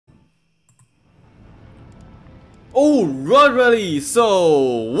Alright,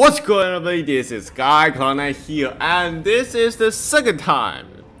 so what's going on, everybody? This is Skullthrone here, and this is the second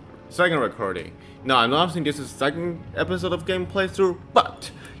recording. Now, I'm not saying this is the second episode of game playthrough,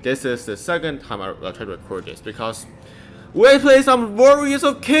 but this is the second time I try to record this because we play some Warriors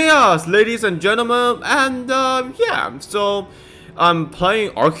of Chaos, ladies and gentlemen, and yeah, so I'm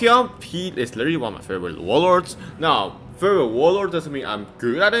playing Archeon. He is literally one of my favorite warlords. Now, favorite warlord doesn't mean I'm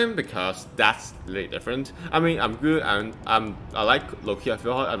good at him, because that's really different. I mean, I'm good and I like Loki, I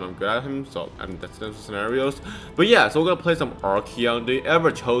feel like I'm good at him, so that's the scenarios. But yeah, so we're gonna play some Archeon, the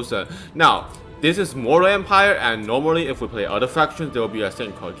Ever Chosen. Now, this is Mortal Empire, and normally if we play other factions, there will be a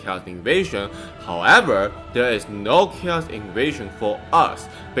thing called Chaos Invasion. However, there is no Chaos Invasion for us,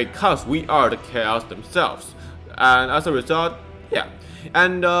 because we are the Chaos themselves. And as a result, yeah.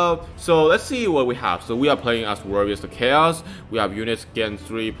 And so let's see what we have. So we are playing as Warriors of Chaos. We have units gain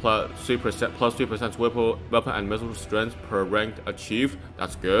 3% weapon and missile strength per rank achieved.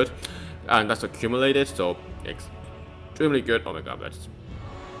 That's good. And that's accumulated, so extremely good. Oh my god,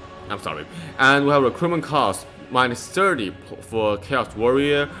 I'm sorry. And we have recruitment cost -30 for Chaos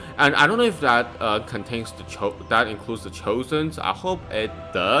Warrior, and I don't know if that includes the Chosens. I hope it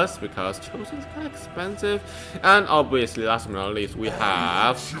does, because Chosen is kind of expensive. And obviously, last but not least, we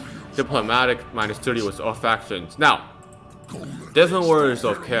have Diplomatic -30 with all factions. Now, different Warriors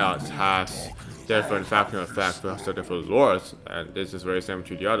of Chaos has different faction effects for different lords, and this is very similar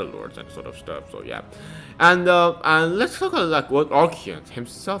to the other lords and sort of stuff. So yeah, and let's look at like what Archeon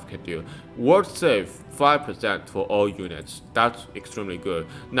himself can do. Ward save 5% for all units. That's extremely good.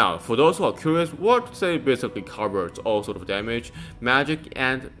 Now, for those who are curious, ward save basically covers all sort of damage, magic,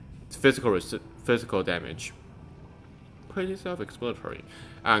 and physical damage. Pretty self-explanatory,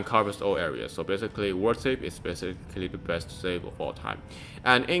 and covers all areas. So basically, ward save is basically the best save of all time.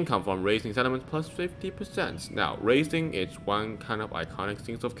 And income from raising settlements plus 50%. Now, raising is one kind of iconic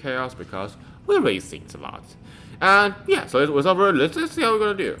things of Chaos, because we raise things a lot. And yeah, so without further ado, let's see how we're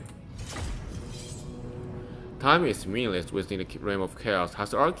gonna do. Time is meaningless within the realm of Chaos.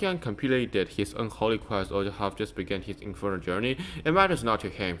 Has Archeon completed his unholy quest, or have just begun his infernal journey? It matters not to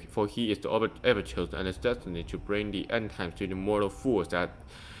him, for he is the ever chosen, and is destined to bring the end times to the mortal fools that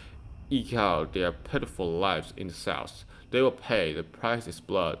eke out their pitiful lives in the south. They will pay. The price is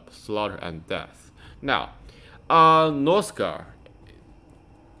blood, slaughter, and death. Now, Northgar,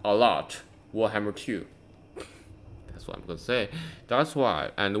 a lot. Warhammer 2. That's what I'm gonna say. That's why,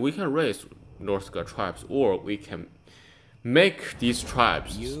 and we can raise Northgar tribes, or we can make these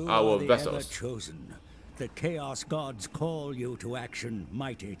tribes our vessels. Chosen. The Chaos Gods call you to action,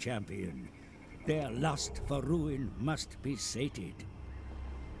 mighty champion. Their lust for ruin must be sated.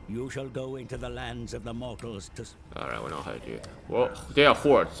 You shall go into the lands of the mortals to... Alright, we know how to do it. Well, they are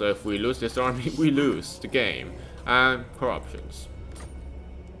hordes, so if we lose this army, we lose the game. And corruptions.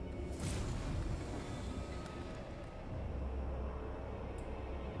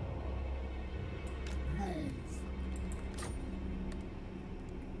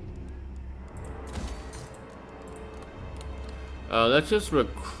 Let's just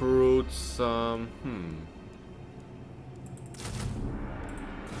recruit some.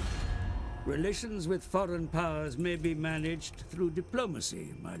 Relations with foreign powers may be managed through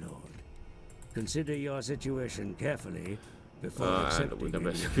diplomacy, my lord. Consider your situation carefully before accepting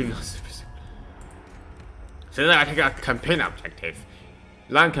any... So then I take a campaign objective.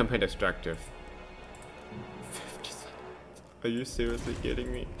 Land campaign objective. 50 seconds. Are you seriously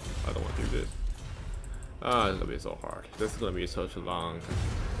kidding me? I don't want to do this. It's gonna be so hard. This is gonna be such a long.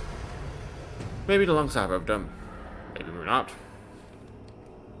 Maybe the longest I've ever done. Maybe not.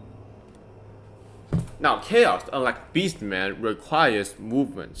 Now, Chaos, unlike Beastman, requires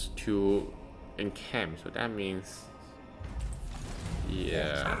movements to encamp. So that means,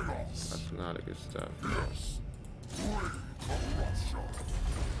 yeah, that's not a good stuff.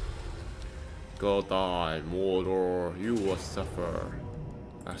 Go die, Mordor. You will suffer,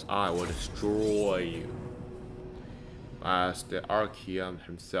 as I will destroy you. As the Archeon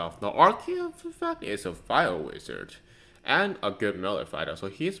himself. Now, Archeon, in fact, is a fire wizard and a good melee fighter, so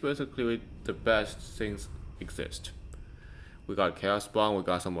he's basically the best things exist. We got Chaos Spawn, we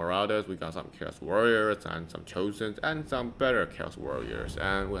got some Marauders, we got some Chaos Warriors, and some Chosens, and some better Chaos Warriors,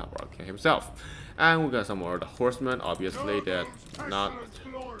 and we have Archeon himself. And we got some more of the Horsemen, obviously, that not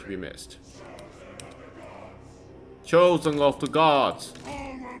to be missed. Chosen of the gods!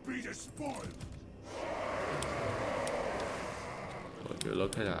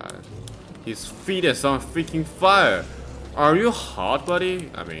 Look at that. His feet is on freaking fire. Are you hot, buddy?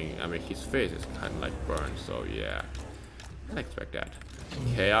 I mean, his face is kind of like burned. So yeah, I expect that.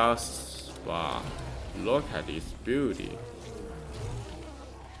 Chaos, wow. Look at this beauty.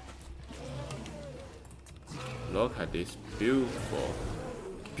 Look at this beautiful,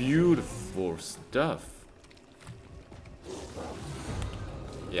 beautiful stuff.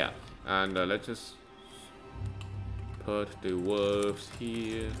 Yeah, and let's just put the wolves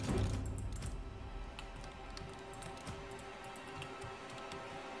here.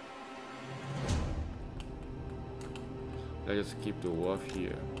 Let's just keep the wolf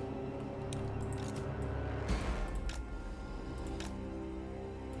here.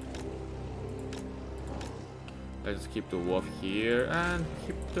 Let's keep the wolf here and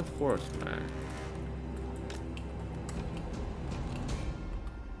keep the horseman.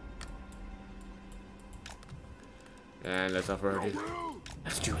 And let's offer her this.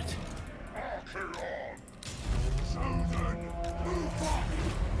 Let's do it.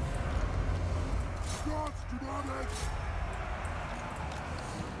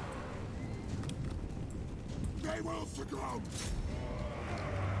 They will succumb.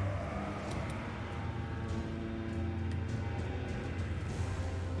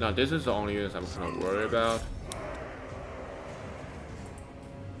 Now this is the only unit I'm kind of worried about.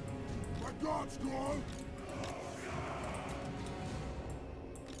 The gods call.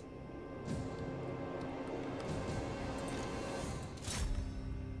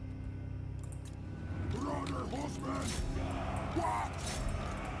 Brother horseman. What?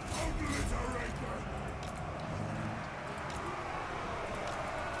 Obliterate them.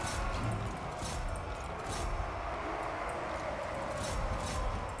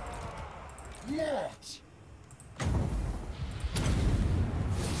 What?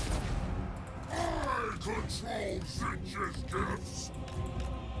 I control Finch's gifts.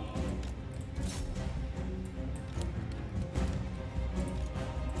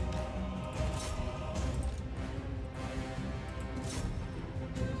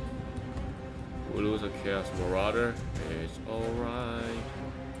 We lose a Chaos Marauder. It's alright.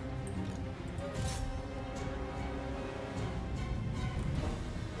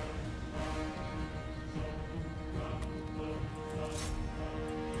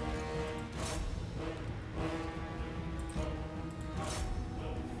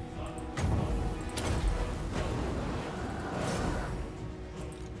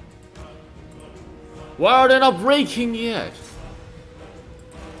 Why are they not breaking yet?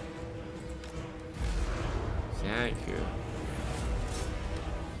 Thank you.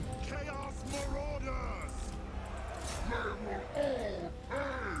 Chaos Marauders! They will all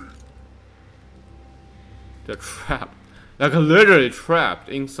pay! They're trapped. Like literally trapped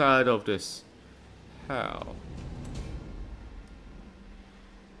inside of this hell.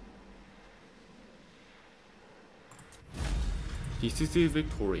 DCC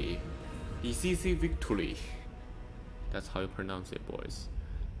victory. DCC victory. That's how you pronounce it, boys.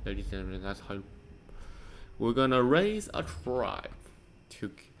 Ladies and gentlemen, that's how we're gonna raise a tribe to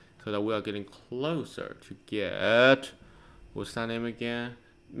so that we are getting closer to get what's that name again?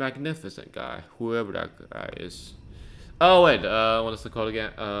 Magnificent guy, whoever that guy is. Oh wait, what is it called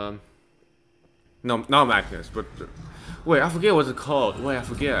again? No, not Magnus, but wait, I forget what's it called. Wait, I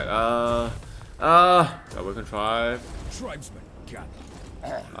forget. We can try. Tribesmen, gather.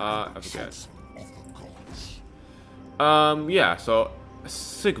 I forget. Yeah, so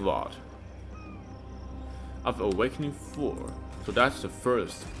Sigvard of Awakening 4. So that's the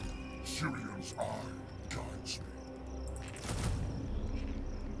first. Syrion's eye guides me.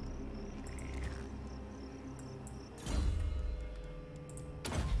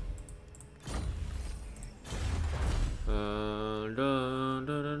 Dun, dun,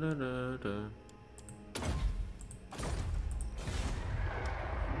 dun, dun, dun, dun.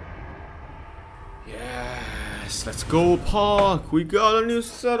 Yes, let's go, Park. We got a new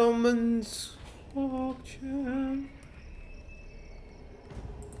settlement. Park, champ.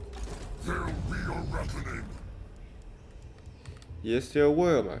 There'll be a reckoning. Yes, there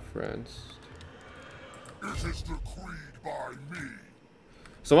will, my friends. It is decreed by me.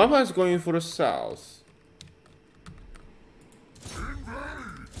 So my plan is going for the south.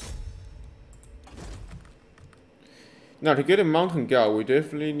 Invade! Now to get a mountain guard, we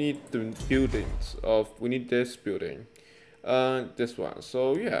definitely need the buildings of. We need this building, this one.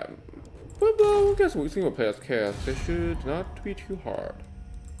 So yeah, but I guess we think we'll play as chaos. It should not be too hard.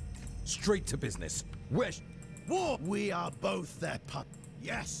 Straight to business. Wish. War! We are both their pup.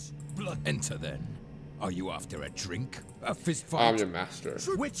 Yes. Blood. Enter then. Are you after a drink? A fist I'm fight? your master.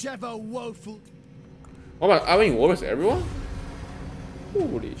 Whichever woeful. Oh my! I mean, what was everyone?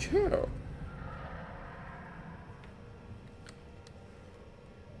 Holy cow!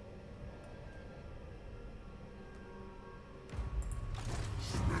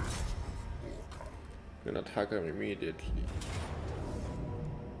 Gonna attack them immediately.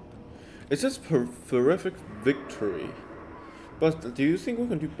 It's just terrific victory. But do you think we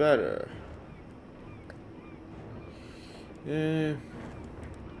can do better? Yeah.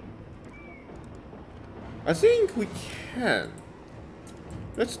 I think we can.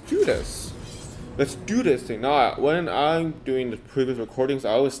 Let's do this. Let's do this thing. Now, when I'm doing the previous recordings,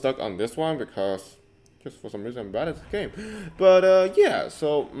 I was stuck on this one because just for some reason I'm bad at the game. But yeah,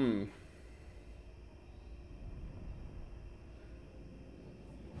 so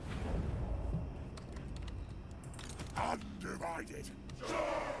Undivided.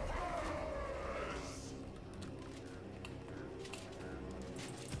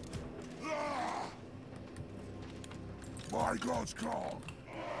 My God's call.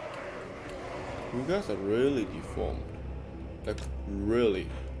 you guys are really deformed. Like really,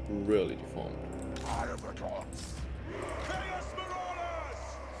 really deformed. Eye of the gods. Chaos Marauders!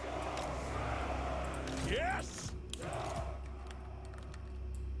 Yes!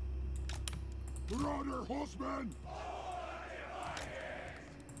 Marauder horsemen.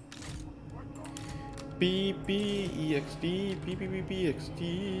 BBEXD,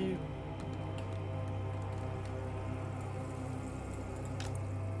 BBBBXD.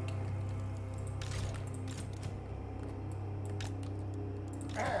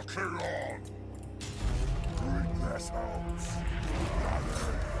 Archeon. Bring vessels.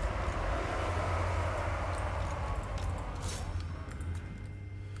 Gather.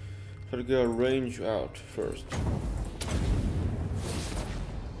 Try to get a range out first.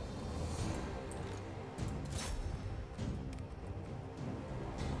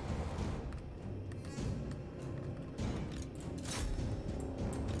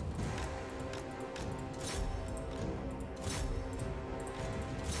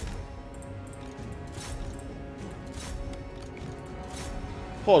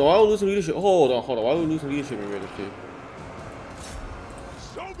 Hold on, why are we losing leadership? Hold on, why are we losing leadership immediately?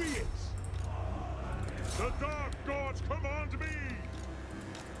 So be it! The dark gods command me!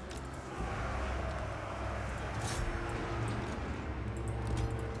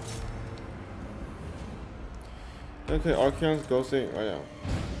 Okay, Archeon's ghosting right now.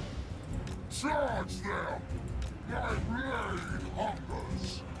 Charge them. My blade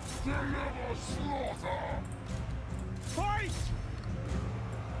hungers. Deliver slaughter. Fight!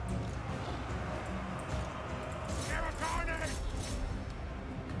 Never carnage!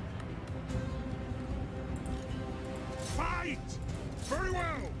 Fight! Very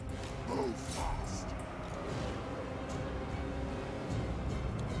well! Move fast.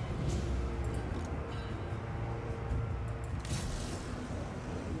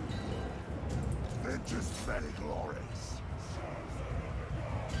 Vengeance many glories.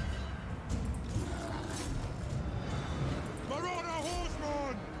 Marauder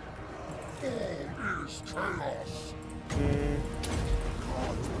horseman! All is chaos.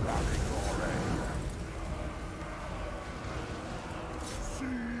 God's bloody glory.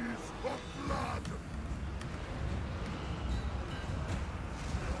 Seas of blood.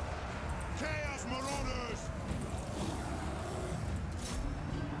 Chaos Marauders!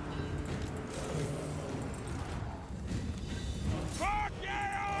 Fuck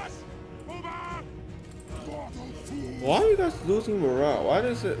chaos! Move on! Mortal fool. Why are you guys losing morale?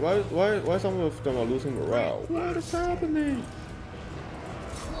 Why some of them are losing morale? What is happening?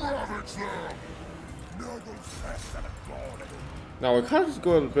 Ravage them. Nurgle's best at a glory. Now we kind of just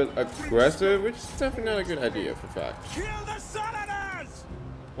go a bit aggressive, which is definitely not a good idea for fact. Kill the Southerners!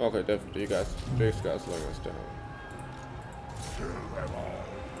 Okay, definitely these guys slowing us down. Kill them all.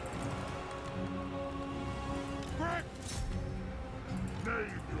 Quick!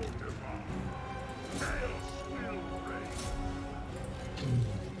 Name your demand. Chaos will reign.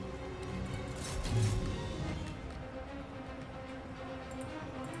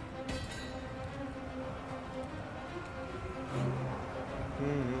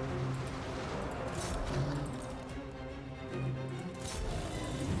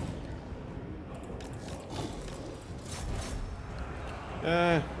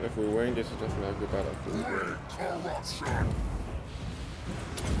 If we win, this is definitely a good battle. If we win. Great corruption.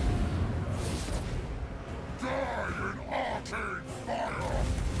 Die in arcane fire.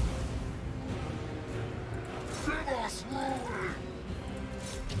 Give us ruin.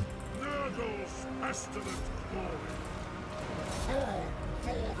 Nurgle's pestilent glory! Home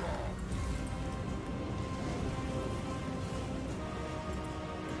border.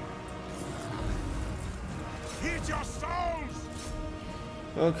 Heed your souls!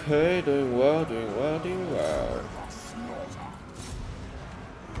 Okay, doing well, doing well, doing well. Slaughter.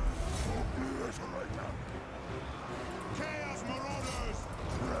 Obliterate them. Chaos Marauders!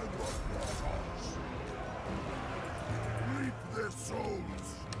 Tread on mortals.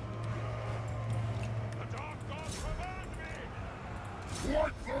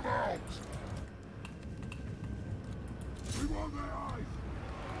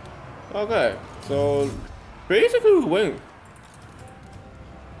 Okay, so basically we win.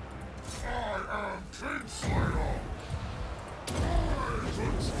 I am Kingslayer. I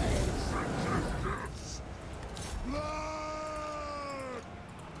control vengeance. Blood.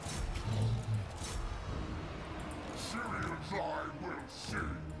 Syrians I will see.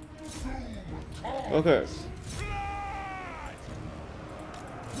 Doom comes. Okay.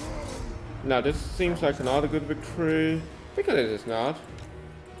 Now this seems like not a good victory, because it is not.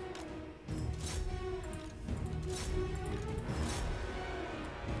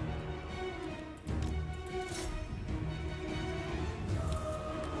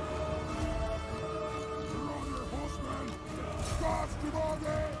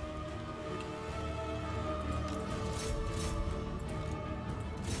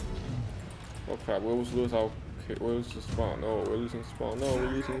 Oh crap, we almost lose our... Okay, we lose the spawn. No, we're losing spawn. No, we're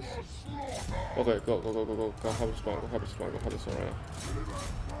losing... Okay, go. Go have a spawn, go have a spawn right now.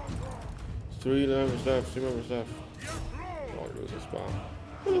 3 members left, 3 members left. Oh, we lose the spawn.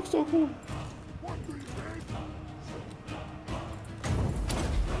 It looks so cool.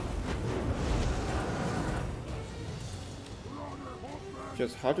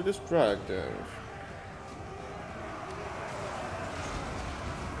 Just how to distract them.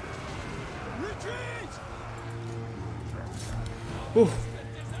 Whew.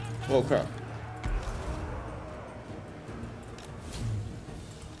 Oh crap.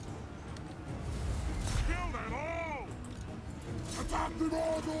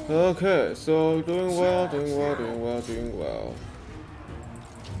 Okay, so doing well.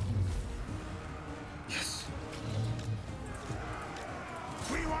 Yes.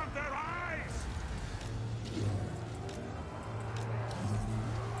 We want their eyes.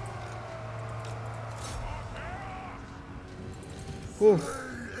 Whew.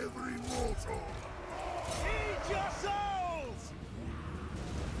 Every mortal. Eat your souls.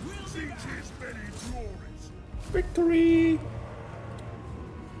 Teach his many glories. Victory!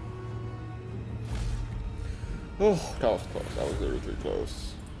 Oh, that was close. That was really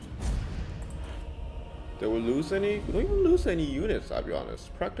close. Did we lose any? We don't even lose any units, I'll be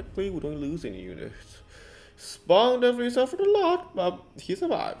honest. Practically, we don't lose any units. Spawn definitely suffered a lot, but he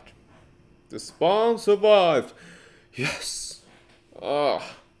survived. The Spawn survived. Yes!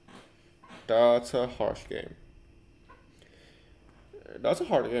 Ah, that's a harsh game. That's a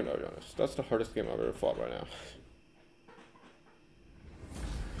hard game, I'll be honest. That's the hardest game I've ever fought right now.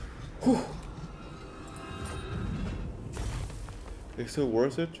 Whew. Is it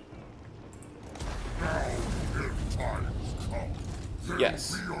worth it? Now, if times come, there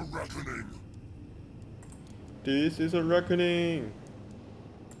Yes. will be a reckoning. This is a reckoning.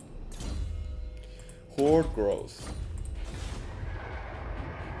 Horde growth.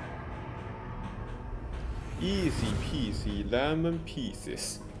 Easy peasy lemon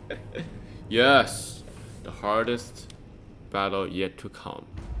pieces. Yes, the hardest battle yet to come.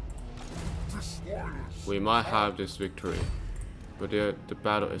 We might have this victory, but the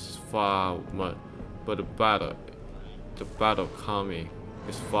battle is far much. But the battle coming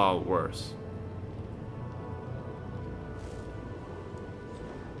is far worse.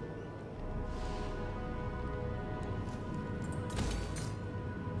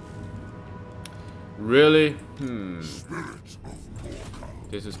 Really?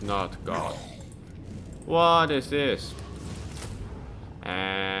 This is not God. What is this?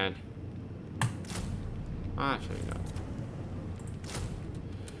 And actually no.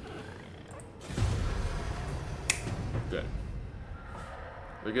 Good.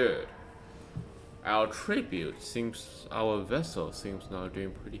 We're good. Our tribute seems, our vessel seems not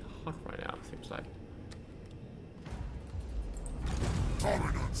doing pretty hot right now. Seems like.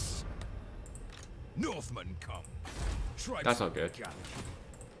 Dominance. Northmen come. Try That's not good.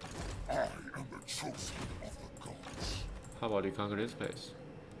 I am the chosen of the gods. How about you conquer this place?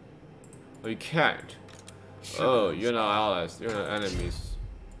 Oh, you can't. Oh, you're not allies. You're not enemies.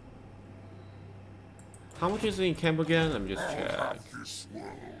 How much is it in camp again? Let me just check. This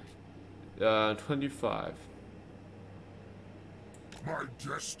world. 25. My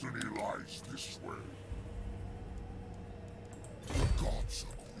destiny lies this way. The gods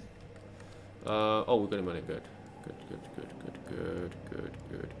agree. Oh, we got money. Good.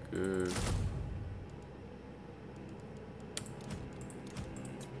 Good.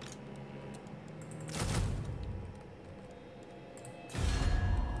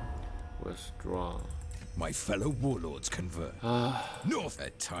 We're strong. My fellow warlords convert. North, a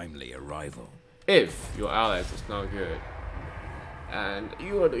timely arrival. If your allies is not good and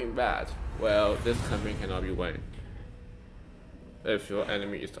you are doing bad, well, this campaign cannot be won. If your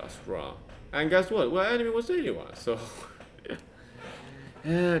enemy is not strong. And guess what? Well, enemy was anyone, so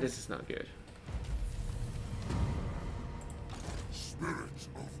This is not good. Spirit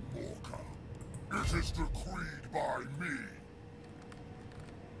of Morka, it is decreed by me.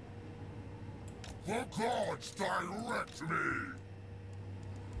 The gods direct me.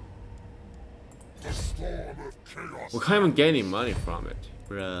 The storm of chaos. We can't even get any money from it.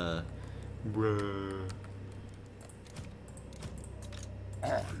 Bruh. I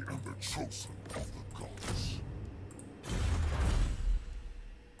am the chosen of the gods.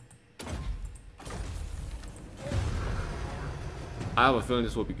 I have a feeling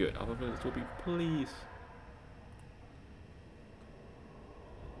this will be good. I have a feeling this will be, please.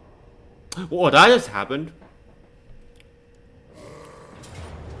 What, that just happened?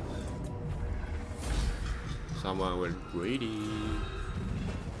 Someone went greedy.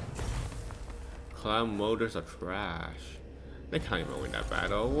 Clown motors are trash. They can't even win that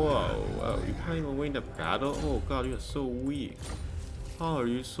battle. Whoa, you can't even win the battle? Oh god, you're so weak. How are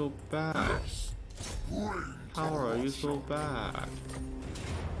you so bad? How are you so bad?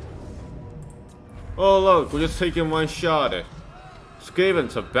 Oh look, we're just taking one shot.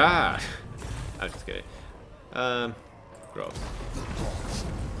 Skavens are bad. I'm just kidding. Gross.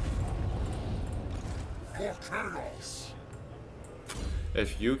 For chaos.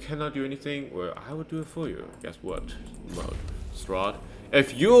 If you cannot do anything, well, I will do it for you. Guess what? Mode. Strahd.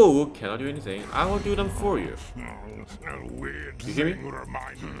 If you cannot do anything, I will do them for you. You hear me?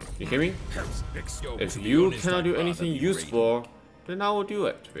 You hear me? If you cannot do anything useful, then I will do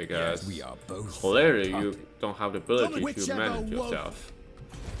it, because clearly you don't have the ability to manage yourself.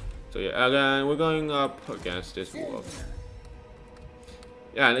 So yeah, again, we're going up against this wolf.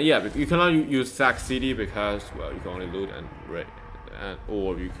 Yeah, and yeah, you cannot use Sack City because, well, you can only loot and raid,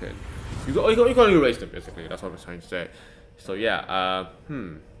 or you can only raise them, basically. That's what I'm trying to say. So yeah,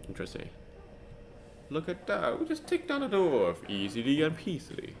 interesting. Look at that, we just take down the dwarf easily and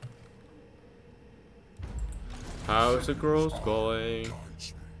peacefully. How's the girls going?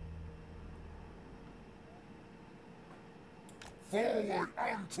 Forward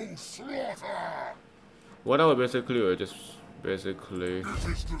unto slaughter. What I would basically do is just basically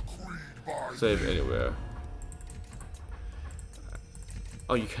save anywhere.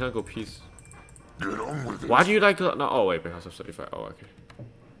 Oh, you cannot go peace. Get on with it. Why do you like no? Oh wait, because of 35. Oh okay.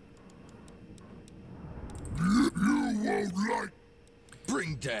 You won't like.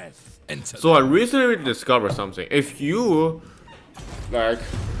 Bring death. Enter. So I recently discovered something. If you like,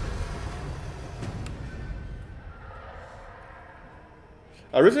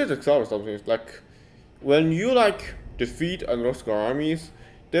 I recently discovered something. It's like when you like defeat Androska armies,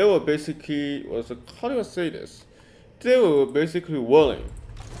 they were basically how do I say this? They were basically willing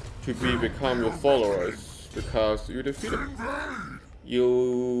to become your followers because you defeat them.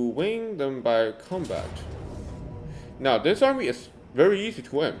 You win them by combat. Now this army is very easy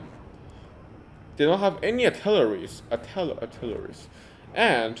to win. They don't have any artilleries,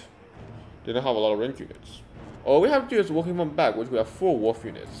 and they don't have a lot of range units. All we have to do is walking them back, which we have 4 wolf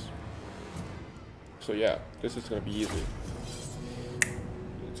units. So yeah, this is gonna be easy.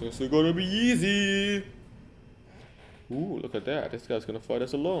 It's gonna be easy. Ooh, look at that! This guy's gonna fight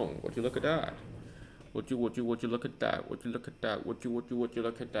us alone. Would you look at that? Would you look at that? Would you look at that? Would you look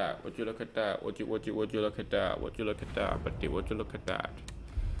at that? Would you look at that? Would you look at that? But would you look at that?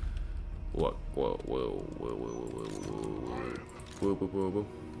 What? Whoa.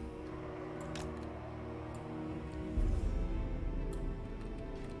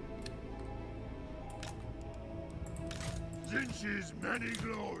 Zinch's many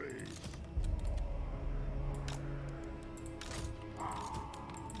glories.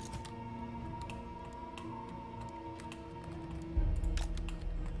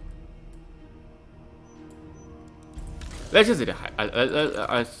 Let's just say that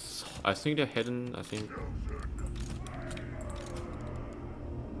I think they're hidden. I think.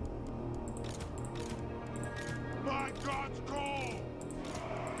 My God's call!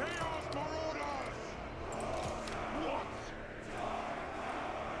 Chaos Marauders! What?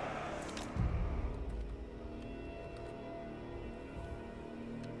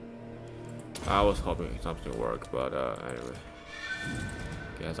 I was hoping something worked, but anyway.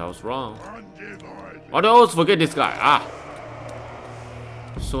 Guess I was wrong. Undivided. I always forget this guy. Ah!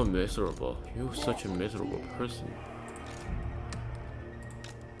 So miserable. You're such a miserable person.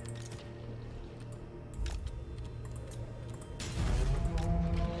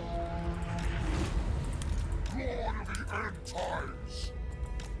 Lord of the end times.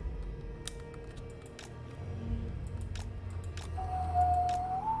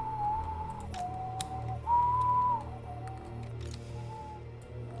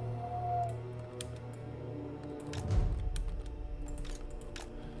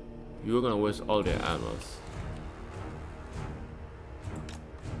 You're gonna waste all their ammos.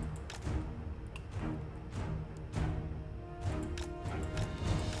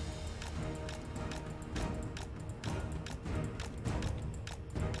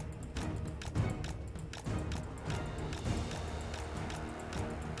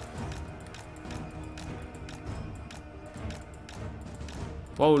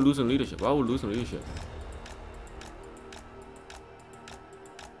 Why are we losing leadership? Why are we losing leadership?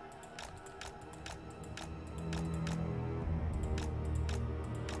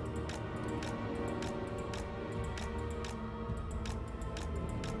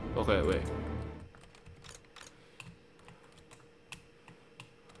 Okay, wait.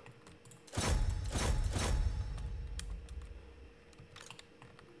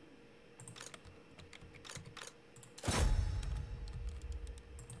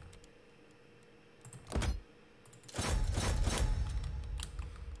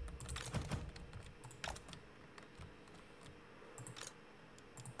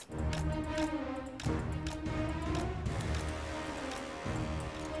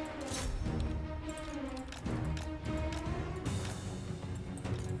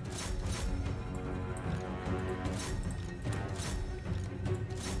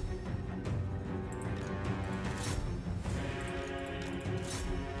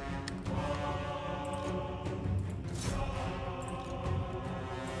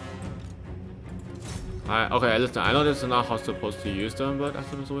 Okay, listen, I know this is not how I'm supposed to use them, but that's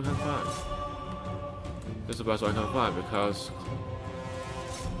the best we can find. This is the best I can find because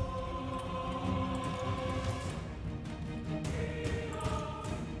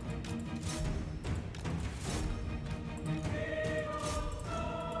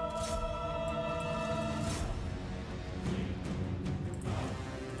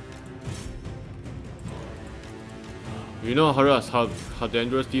you know how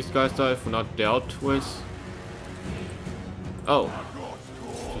dangerous these guys are if not dealt with? Oh.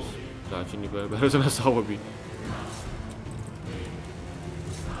 Just actually better than I thought would be.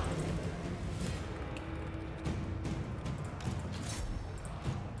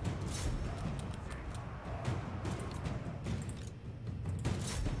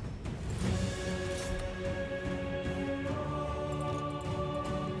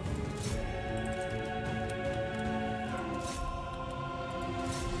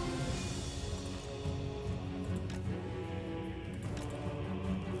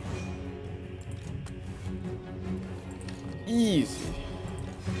 Easy.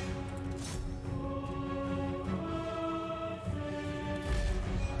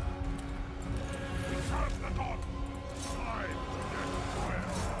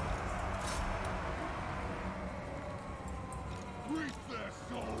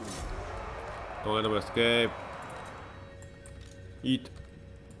 Don't let them escape. Eat.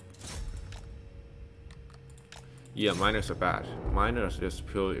 Yeah, miners are bad. Miners are just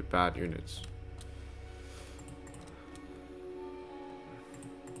purely bad units.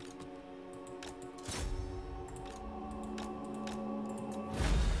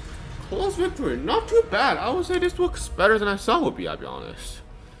 Close victory, not too bad. I would say this looks better than I thought it would be, I'll be honest.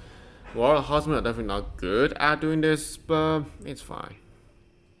 Well, the husband are definitely not good at doing this, but it's fine.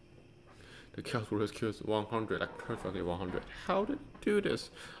 The Chaos Warriors kills 100, like perfectly 100. How did they do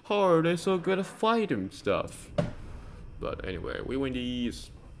this? How are they so good at fighting stuff? But anyway, we win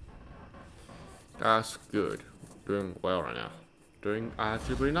these. That's good. Doing well right now. Doing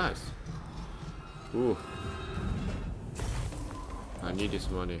actually pretty nice. Ooh. I need this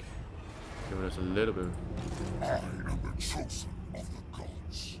money. Giving us a little bit. I am the chosen of the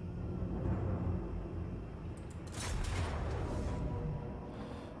gods.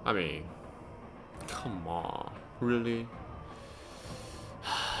 I mean, come on, really?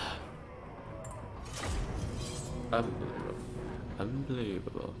 Unbelievable.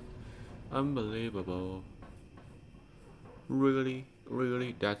 Unbelievable. Unbelievable. Really?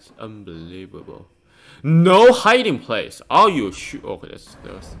 Really? That's unbelievable. No hiding place. Are you sure? Okay, that's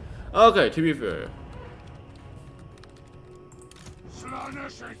okay, to be fair. Slaanesh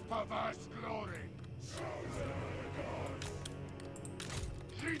is perverse glory.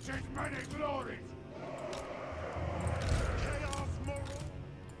 Teach his many glories. Chaos moral.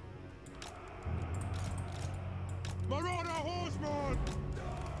 Marauder horseman.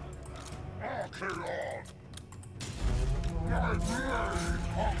 Archaon! My blade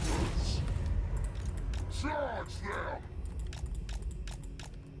hungers! Charge them!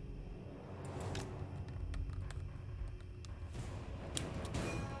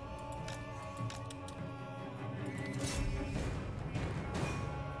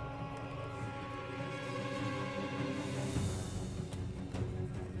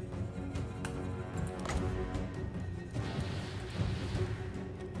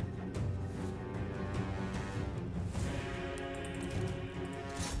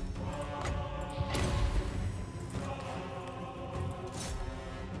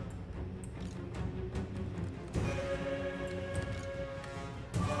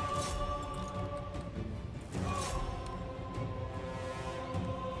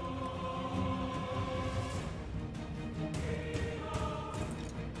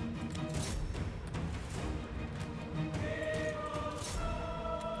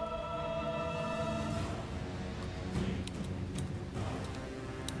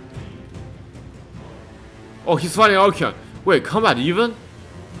 Oh, he's fighting Archeon. Wait, combat even?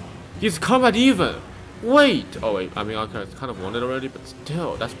 He's combat even. Wait. Oh wait, I mean Archeon is kind of wounded already, but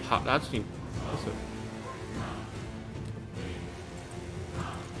still, that's impressive.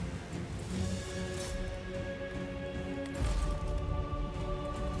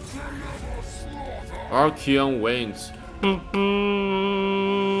 Archeon wins.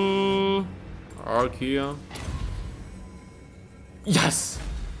 Archeon. Yes!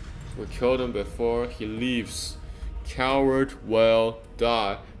 We killed him before he leaves. Coward will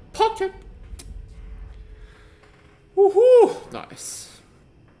die. Pocket! Woohoo! Nice.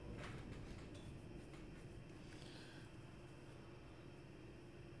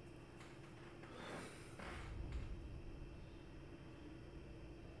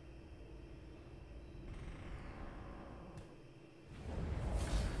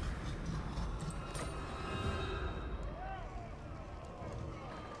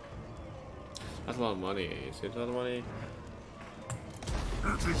 That's a lot of money. Is it a lot of money?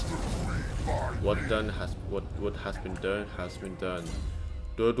 What has been done has been done.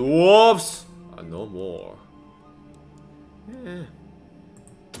 The dwarves are no more. Yeah.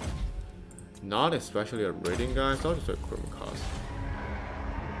 Not especially a raiding guy, it's not just a equipment cost.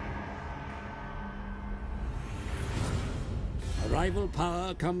 A rival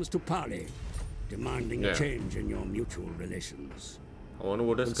power comes to parley, demanding a change in your mutual relations. I wonder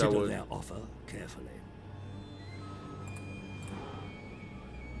what this guy would. Consider their offer carefully.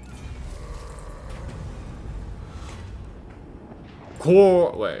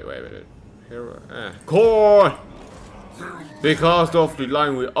 Core. Wait. Here. Core. Because of the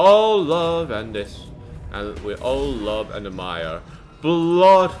line we all love and we all love and admire.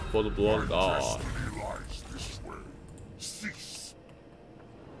 Blood for the blood god.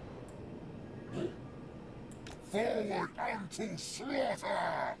 Forward unto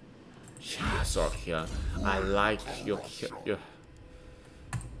slaughter! Yeah, sorry, yeah. I like your.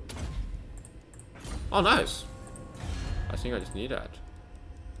 Oh, nice. I think I just need that.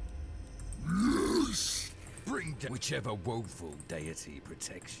 Bring down whichever woeful deity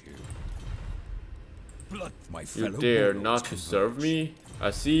protects you. Blood, my fellow. You dare warlords not to converge. serve me?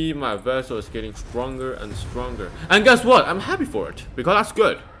 I see my vessel is getting stronger and stronger. And guess what? I'm happy for it. Because that's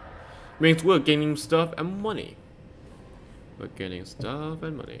good. Means we're gaining stuff and money. We're getting stuff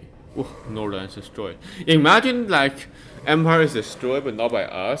and money. Ooh, Northern is destroyed. Imagine like Empire is destroyed but not by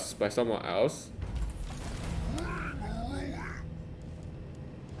us, by someone else.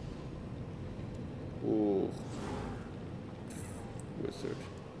 Ooh. Wizard.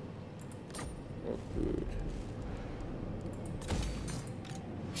 Oh good.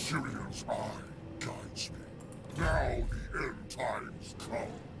 Sirion's eye guides me. Now the end times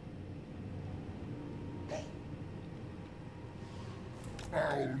come.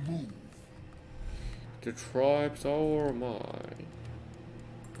 I'll move. The tribes are mine.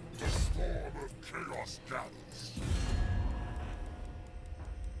 The storm of chaos gathers.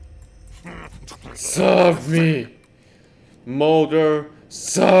 Serve me! Mulder,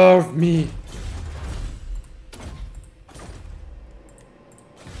 serve me!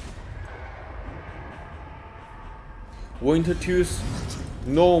 Winter Tooth,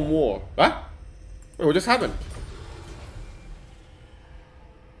 no more. What? Wait, what just happened?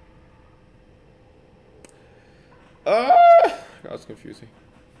 That was confusing.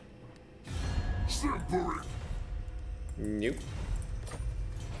 Simpering. Nope.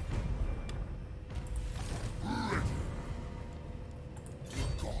 The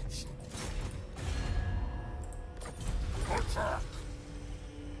gods. Attack.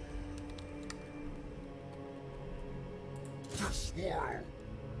 Disloyal.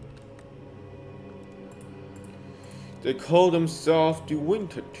 They call themselves the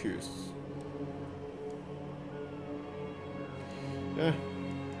Winter Tooth. Yeah.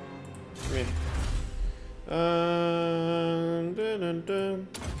 Me. Dun.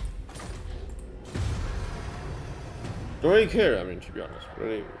 Don't really care, I mean, to be honest.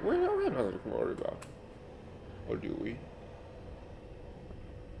 Really, we don't have nothing to worry about. Or do we?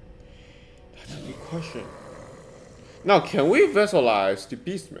 That's a good question. Now, can we visualize the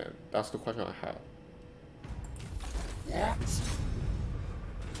Beastman? That's the question I have. What?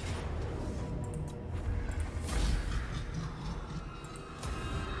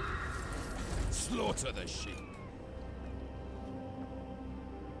 Slaughter the sheep.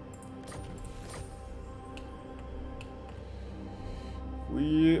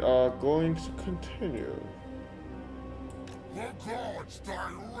 We are going to continue. The gods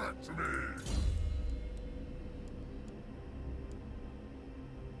direct me.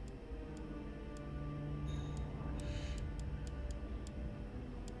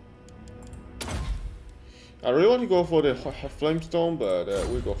 I really want to go for the flamestone, but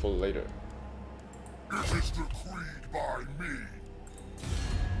we'll go for it later. It is decreed by me.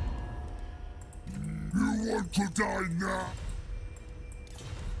 You want to die now?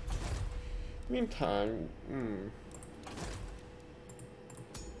 Meantime,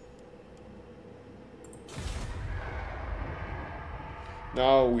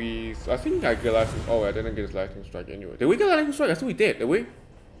 now I think I get lightning. Oh, I didn't get lightning strike anyway. Did we get lightning strike? I think we did we?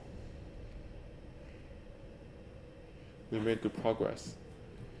 We made good progress.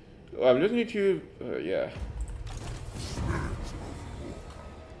 I'm just need to, yeah.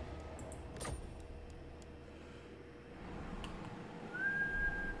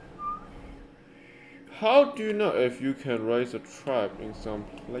 How do you know if you can raise a trap in some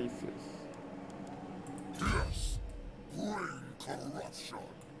places? Yes, bring corruption.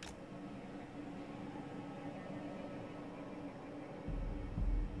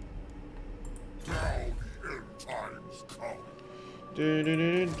 Now the end times come.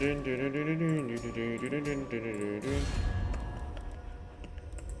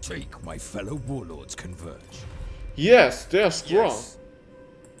 Take my fellow warlords converge. Yes, they are strong. Yes.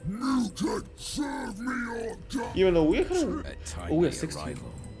 Mutant, serve me or die. Even though we're kind of, A oh, we're timely 16.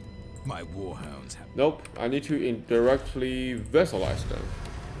 arrival. My warhounds have. Nope, I need to indirectly vesselize them.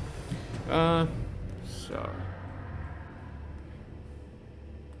 So.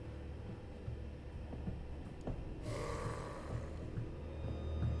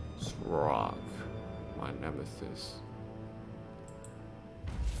 Rock, my nemesis.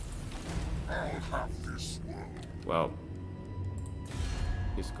 I'll have this world. Well,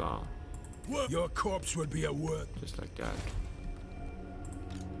 he's gone, Your corpse would be a work. just like that.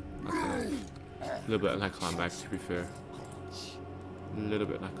 Okay. A little bit anticlimactic, to be fair. A little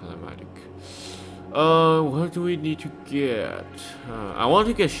bit anticlimactic. What do we need to get? I want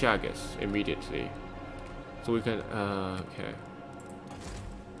to get Shaggis immediately, so we can. Okay.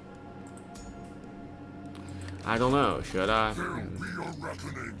 I don't know. Should I? There'll be a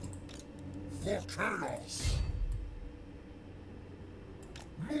reckoning for chaos.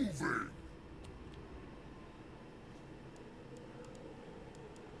 Moving.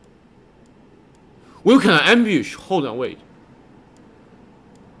 We can ambush. Hold on, wait.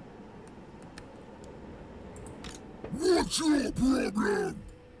 What's your problem?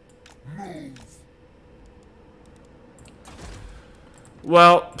 Move.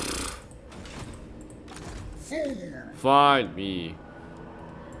 Well, Forward. find me.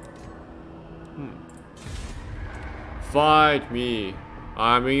 Find me.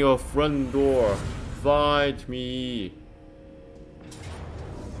 I'm in your front door. Find me.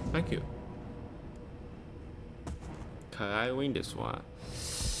 Thank you. Can I win this one?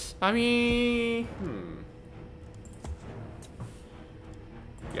 I mean,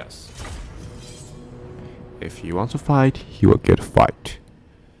 yes. If he wants to fight, he will get a fight.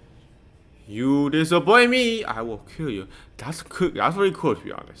 You disobey me, I will kill you. That's cool. That's very cool, to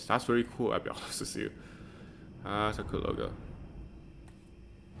be honest. That's very cool. I'll be honest with you. That's a cool logo.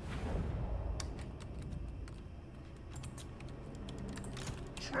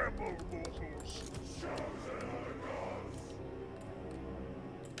 Tremble, mortals.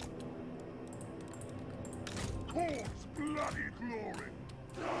 Cause bloody glory.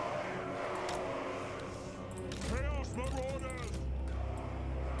 Chaos marauders.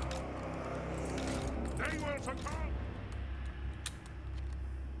 They will succumb.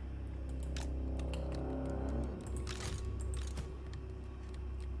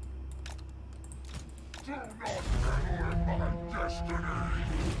 Do not meddle in my destiny.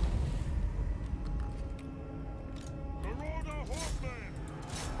 Marauder horsemen.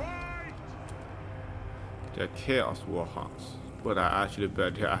 Fight! They're Chaos Warhounds. But I actually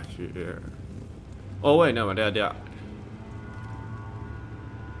bet they're actually there. Oh wait, no, they're there.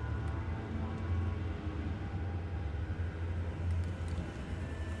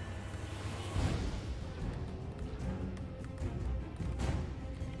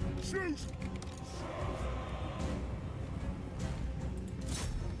 Shoot!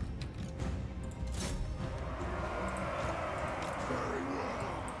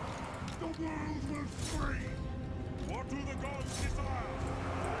 The world will free! What do the gods desire?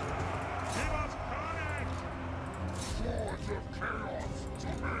 Give us carnage! Swords of chaos to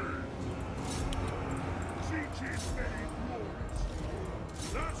me. Teaches many glories.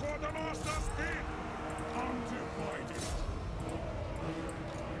 That's what the masters did! Undivided!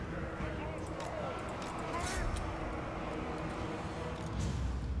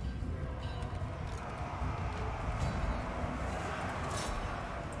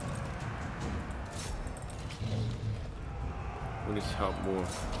 We need help more. You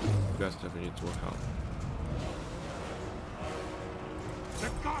guys definitely need more help.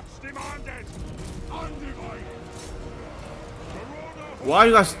 gods demanded. Undivided. Why are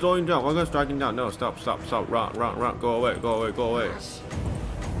you guys slowing down? Why are you guys striking down? No, stop, stop, stop. Run, run, run. Go away, go away, go away.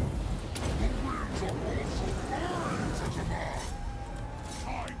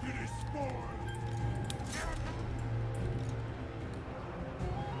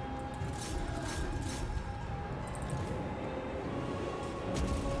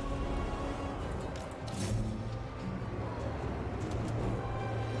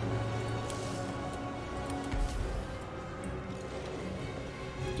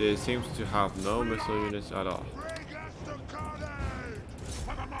 It seems to have no missile units at all. Bring us to carnage!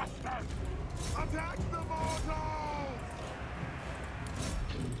 For the masters! Attack the mortals!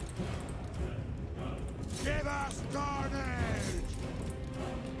 Give us carnage!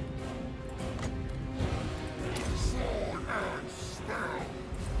 Sword and spell!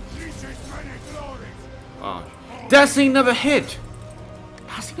 Jesus many glories! Ah, that thing never hit.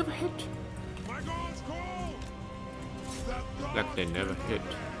 That thing never hit. My gods call! The gods Like they never hit.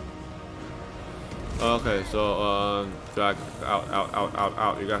 Okay, so drag out, out, out, out,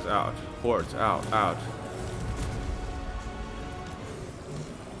 out. You guys out. Hordes out, out.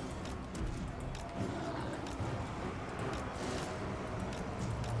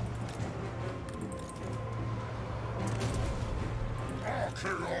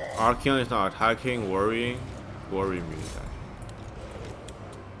 Archeon is not attacking, worrying. Worrying me.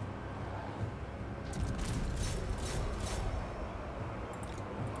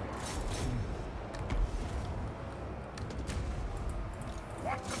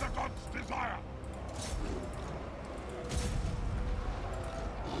 What do the gods desire?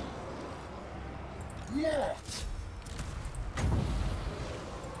 What?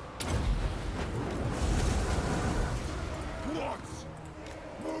 What?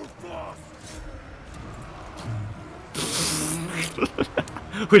 Move fast!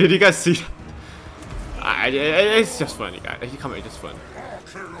 Wait, did you guys see? It's just funny, guys. Come on, it's just fun.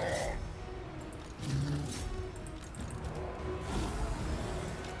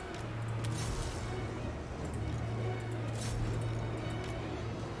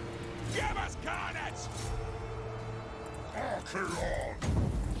 Give us carnage! Archeon!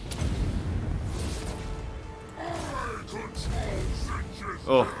 I control Singe's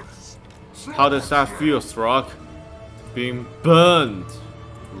Oh, deaths. how does that feel, Throg? Being burned,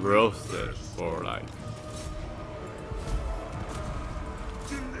 roasted for like.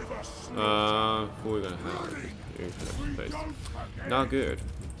 Deliver snow. Who are we gonna have? Space. Not good.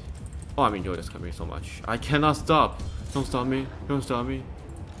 Oh, I'm enjoying this campaign so much. I cannot stop. Don't stop me. Don't stop me.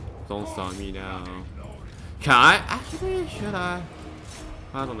 Don't stop me now. Can I? Actually, should I?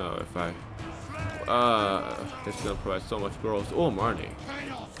 I don't know if I. This is gonna provide so much growth. Oh, money.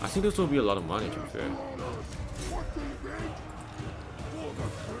 I think this will be a lot of money to be fair. What they meant for the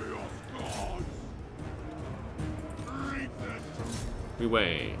Chaos Gods. Read this. We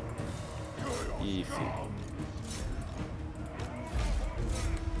win. Easy.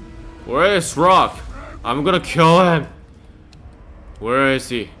 Where is Rock? I'm gonna kill him. Where is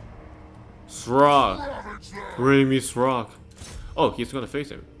he? Throg. Ravage them. Bring me Throg. Oh, he's gonna face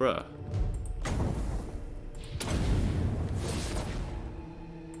him, bruh.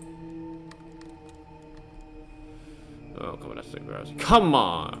 Oh, come on, that's the grass. Come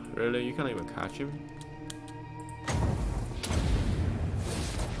on! Really? You can't even catch him?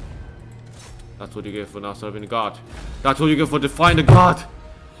 That's what you get for not serving the god. That's what you get for defying the god!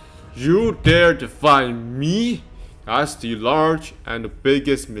 You dare defy me? That's the large and the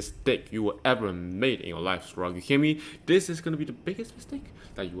biggest mistake you will ever made in your life, Throg. You hear me? This is gonna be the biggest mistake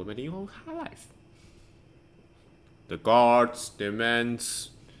that you will make in your whole life. The guards demands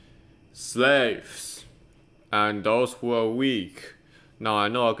slaves, and those who are weak. Now I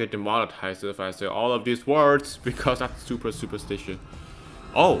know I'll get demonetized if I say all of these words because that's super superstition.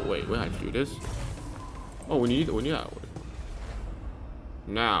 Oh wait, when I do this? Oh, we need that.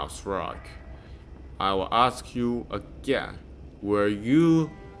 Now, Throg, I will ask you again: will you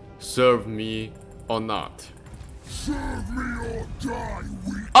serve me or not? Serve me or die,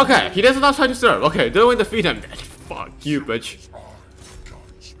 weak. Okay, he doesn't have time to serve. Okay, don't defeat him. Fuck you, bitch.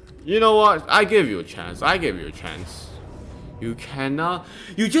 You know what? I give you a chance. I give you a chance. You cannot.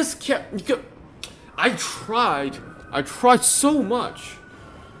 You just can't. I tried so much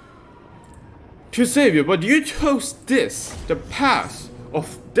to save you, but you chose this, the path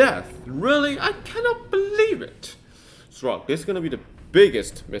of death. Really? I cannot believe it. Throg, this is gonna be the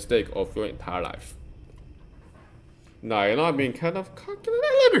biggest mistake of your entire life. Now, you're not being kind of cocky, a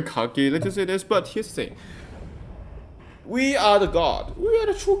little bit cocky, let's just say this, but here's the thing. We are the god. We are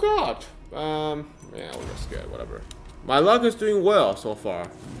the true god. Yeah, we're just scared, whatever. My luck is doing well so far.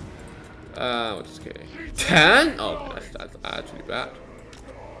 Just kidding. 10? Oh, that's actually bad.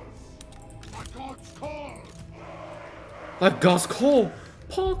 Like God's call.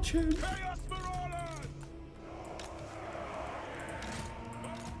 Pog champ.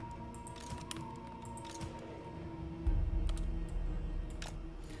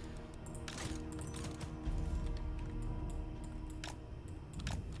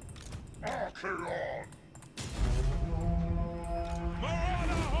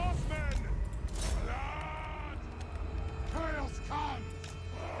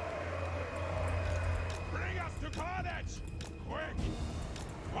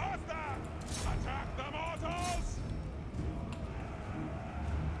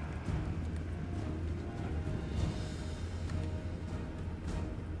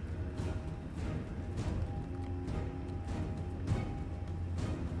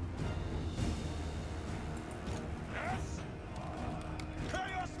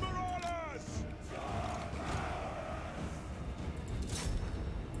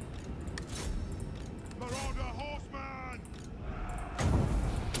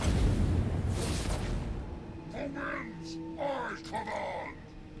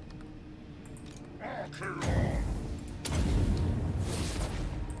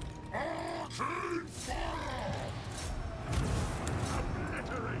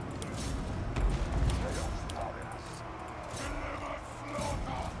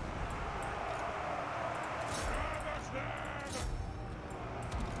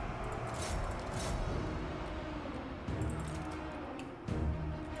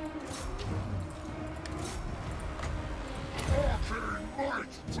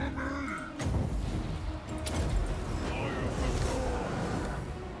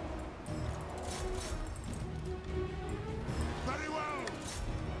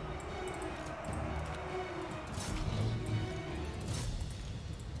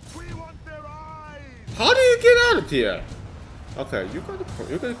 How do you get out of here? Okay,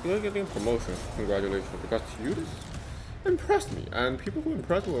 you're getting promotion. Congratulations, because you just impressed me, and people who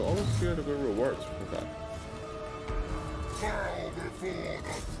impress me will always get the good rewards from that. Bow before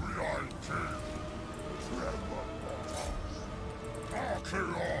the three-eyed king. Tremble, mortals.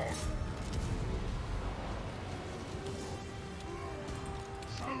 Archaon.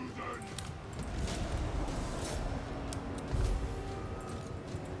 Chosen.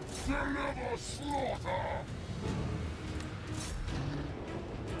 Deliver slaughter.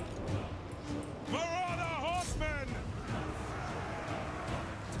 Marauder horsemen!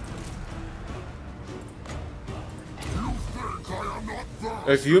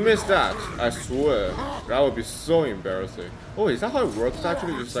 If you miss that, I swear, that would be so embarrassing. Oh, is that how it works?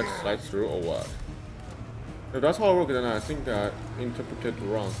 Actually, just like slide through or what? If that's how it works, then I think that I interpreted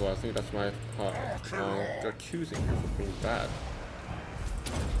wrong. So I think that's my part. They're accusing you for being bad.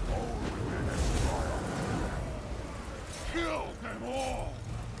 Kill them all!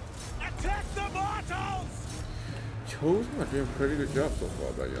 Attack the mortals! Chosen are doing a pretty good job so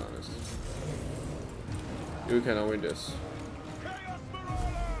far, to be honest. You cannot win this.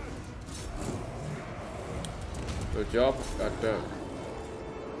 Good job, got done.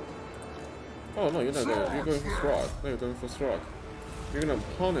 Oh no, you're not going. You're going for Throg. No, you're going for Throg. You're gonna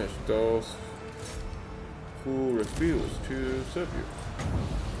punish those who refuse to serve you.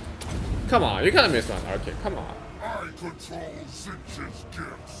 Come on, you can't miss one. Okay, come on. I control Zinch's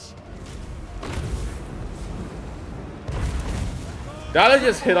gifts. That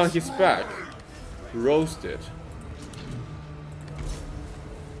just hit on his back. Roasted.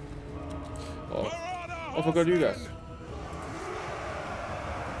 Oh, I forgot you guys.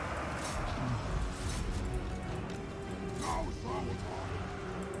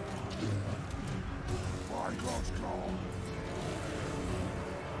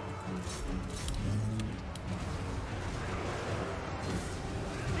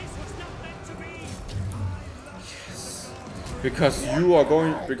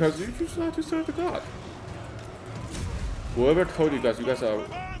 Because you choose not to serve the god. Whoever told you guys should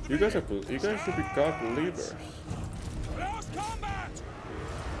be god believers. Last combat!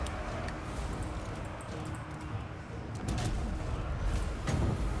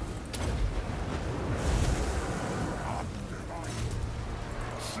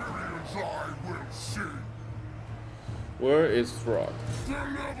 Syrian's eye will see. Where is Throg?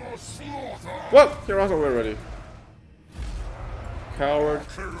 Deliver slaughter. What? You're also already. Coward.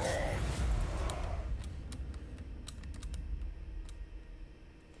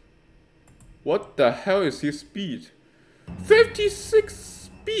 What the hell is his speed? 56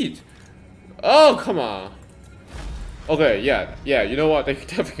 speed! Oh, come on. Okay, yeah, you know what? They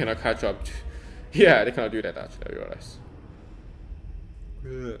definitely cannot catch up Yeah, they cannot do that actually, I realize.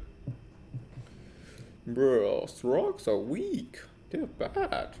 Yeah. Bro, Throgs are weak. They're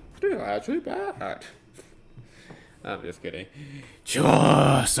bad. They're actually bad. I'm just kidding.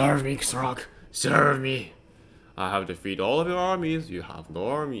 Sure, serve me, Throg. Serve me. I have defeated all of your armies. You have no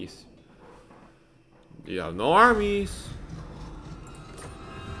armies. You have no armies.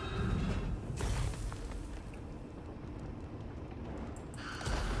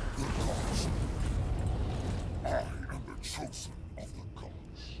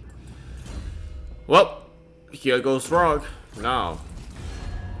 Well, here goes Frog. Now.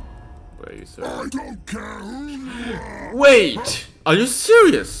 Wait, sir. I don't care who you are. Wait! Are you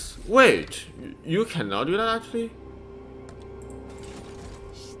serious? Wait, you cannot do that actually?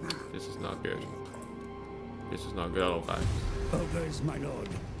 This is not good. This is not good at all, guys. Ogres, my lord.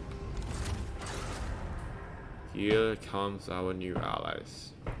 Here comes our new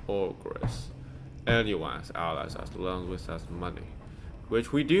allies. Ogres. Anyone's allies as long as has money.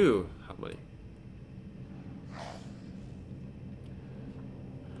 Which we do have money.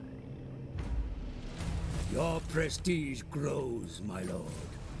 Your prestige grows, my lord.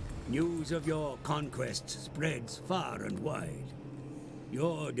 News of your conquests spreads far and wide.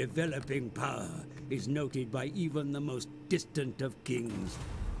 Your developing power is noted by even the most distant of kings.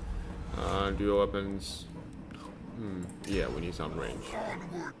 Dual weapons. Yeah, we need some range.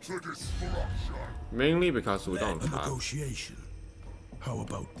 Onward to destruction. Mainly because we don't A have. negotiation. How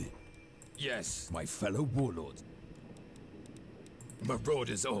about this? Yes, my fellow warlords.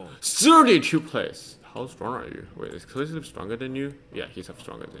 Marauders all. 32 place. How strong are you? Wait, is Callisto stronger than you? Yeah, he's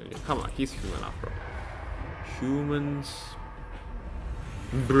stronger than you. Come on, he's human after all. Humans.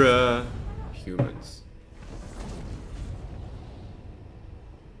 Bruh. Humans.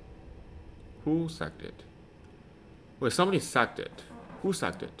 Who sacked it? Wait, somebody sacked it. Who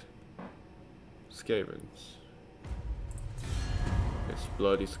sacked it? Skavens. It's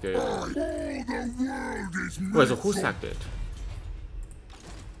bloody Skavens. All the world is Wait, so who sacked it?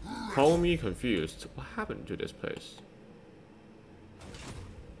 Call me confused. What happened to this place?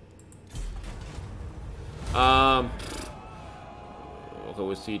 Okay,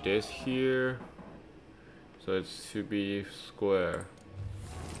 we see this here. So it's to be square.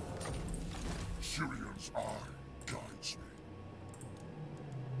 Syrian's eye guides me.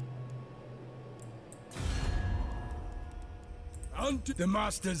 And the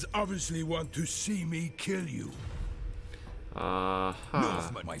masters obviously want to see me kill you.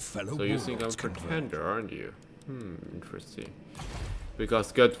 My fellow So you think I'm a warlords pretender, aren't you? Interesting.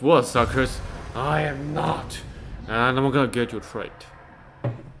 Because guess what, suckers? I am not. And I'm gonna get you a trait.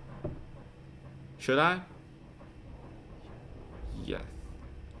 Should I? Yes.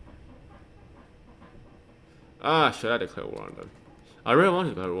 Should I declare war on them? I really want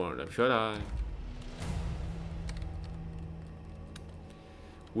to declare war on them. Should I?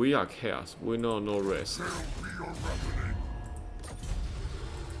 We are chaos. We know no risk. There'll be a reckoning.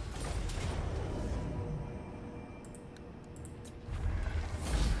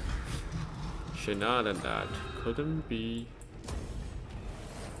 Shannon and that couldn't be.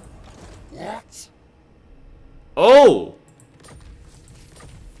 What? Oh!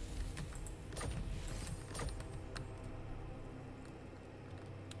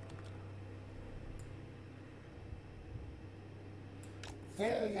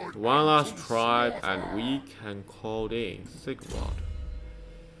 Forward. One last tribe and we can call in Sigvald.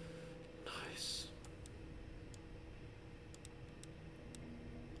 Nice.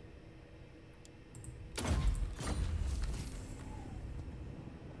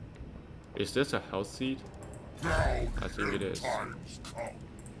 Is this a health seed? Now I think it is. times come.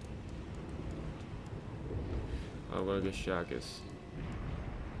 I'm gonna get Shaggis.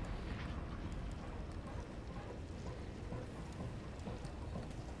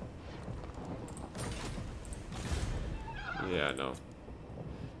 Yeah, no.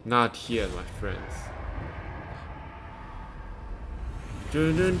 Not here, my friends.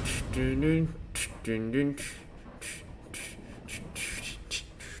 Dun, dun, dun, dun, dun, dun, dun.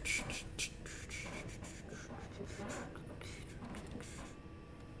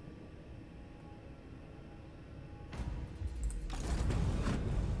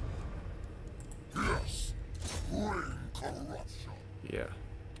 Yes. Bring corruption. Yeah.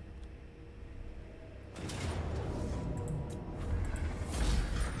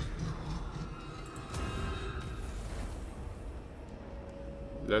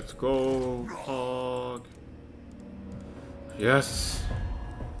 Let's go, hog. Yes.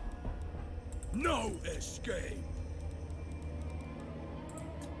 No escape.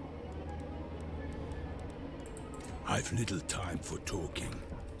 I've little time for talking.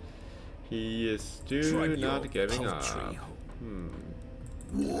 He is still not giving up.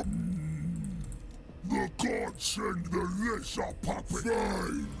 The gods send the lesser puppet.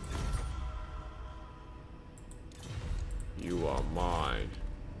 Fine. You are mine.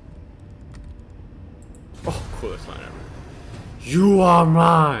 Oh, coolest line ever. You are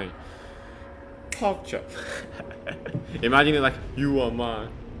mine. Pork chop. Imagine it like, you are mine.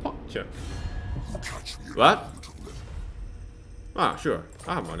 Pork chop. What? Ah, sure.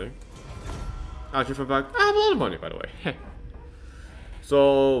 I have money. Actually, for back, I have a lot of money, by the way.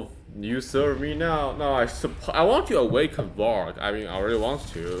 So you serve me now. No, I want to awaken Varg. I mean, I really want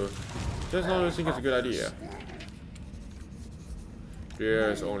to. Just don't think it's a good idea.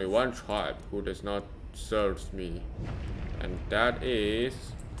 There's only one tribe who does not serve me, and that is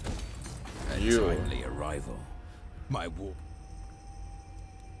you. A timely arrival. My war.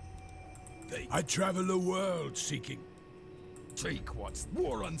 I travel the world seeking. Take what's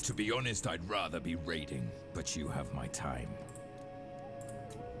war on. To be honest, I'd rather be raiding, but you have my time.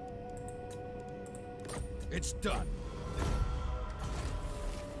 It's done.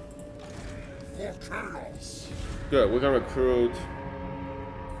 For chaos. Good. We can recruit.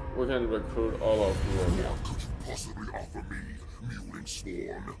 We can recruit all of you. What could you possibly offer me, mewling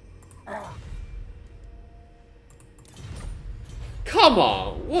sworn? Come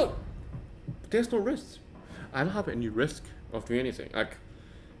on! What? There's no risk. I don't have any risk of doing anything. Like,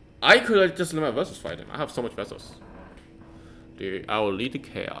 I could just let my vessels fight them. I have so much vessels. Dude, I will lead the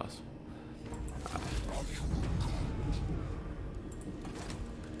chaos.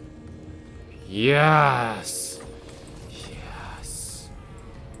 Yes. Yes.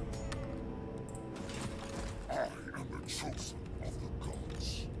 I am the chosen of the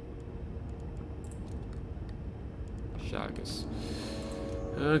gods. Shagus.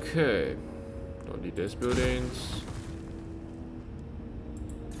 Okay. Don't need these buildings.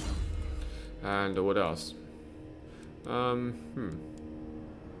 And what else?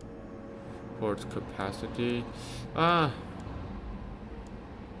 Port capacity.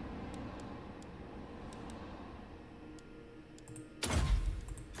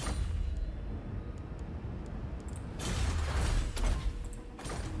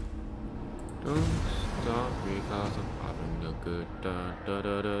 Don't stop because I'm having a good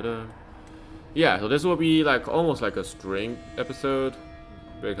da. Yeah, so this will be like almost like a string episode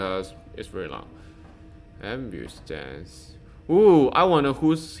because it's very long. Ambush stance. Ooh, I wonder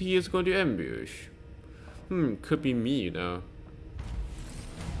who he is going to ambush. Could be me, you know.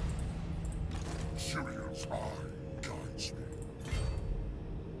 Syrian's eye guides me.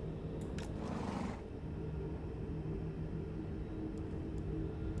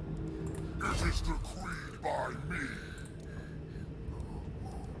 It is decreed by me.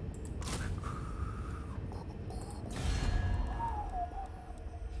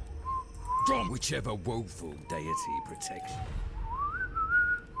 From whichever woeful deity protects you.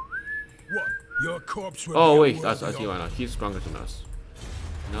 What? Your corpse will Oh be wait, unworthy I see of- why not. He's stronger than us.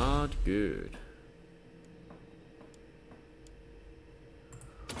 Not good.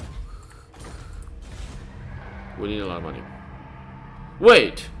 We need a lot of money.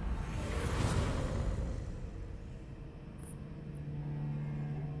 Wait!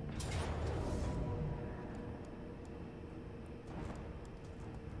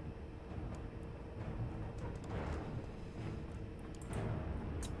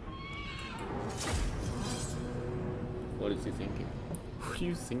 What is he thinking? What are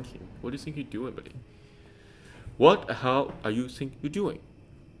you thinking? What do you think you're doing, buddy? What the hell are you think you're doing?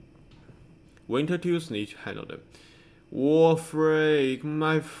 Winter Tools need to handle them. Warfreak,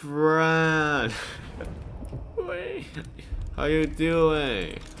 my friend. Wait, how you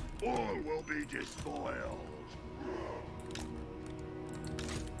doing? All will be despoiled.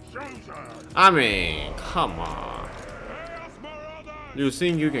 Soldier! I mean, come on. Chaos Marauders! You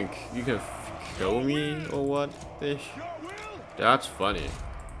think you can kill me or what? Ish? Your will! That's funny.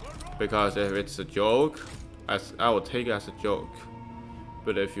 Because if it's a joke, I will take it as a joke.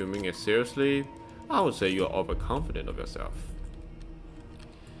 But if you mean it seriously, I would say you're overconfident of yourself.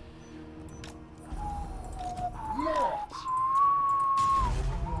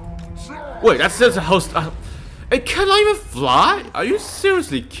 Wait, that says a host. It cannot even fly? Are you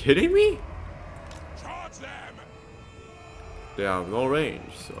seriously kidding me? Charge them! They have no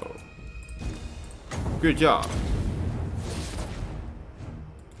range, so. Good job.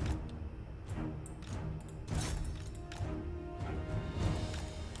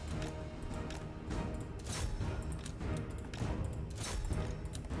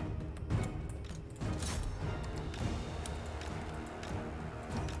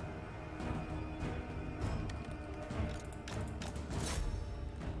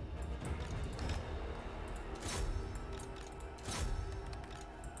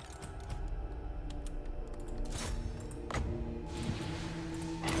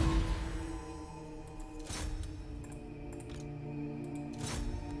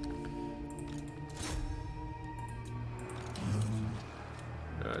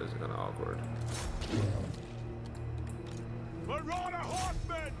 Yeah, this is kind of awkward. Marauder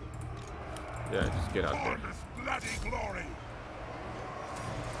horsemen! Yeah, just get out there. On this bloody glory!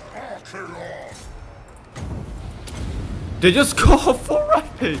 Archaeon! They just call for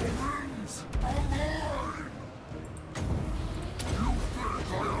rapid! Wings are mine! You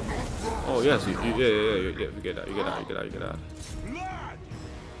think I am not first? Oh yes, you get that. Blood!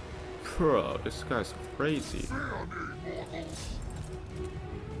 Bro, this guy's crazy. Fear me, mortals!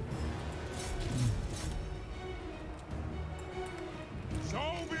 So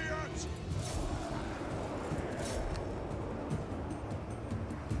be it!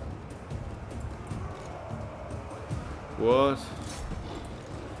 What?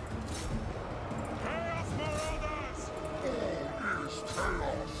 Chaos Marauders! All is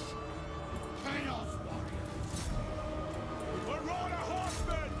chaos! Chaos Warriors! Marauder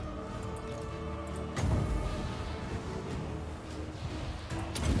horsemen!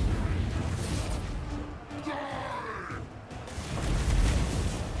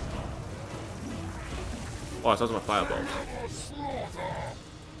 Oh, that's my fireballs.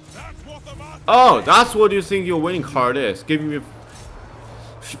 That's what the master... Oh, that's what you think your winning card is. Giving me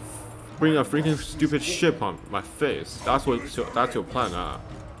bring a freaking stupid ship on my face. That's your plan, huh?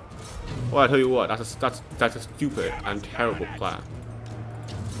 Well, I tell you what, that's a stupid and terrible plan.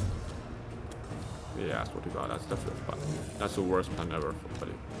 Yeah, that's what you got. That's definitely plan. That's the worst plan ever for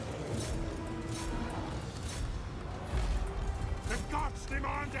buddy. The gods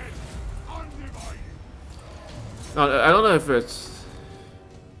demand it! Undivided! Now, I don't know if it's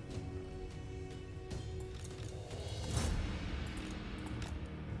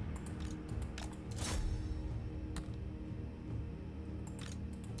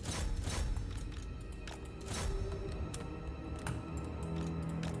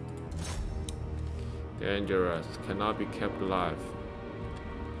dangerous, cannot be kept alive.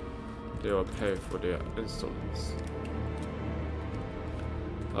 They will pay for their insolence.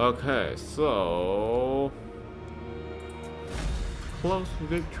 Okay, so close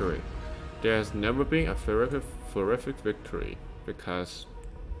victory. There has never been a horrific victory because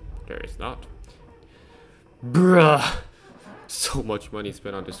there is not. Bruh, so much money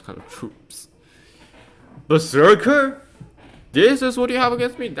spent on this kind of troops. Berserker? This is what you have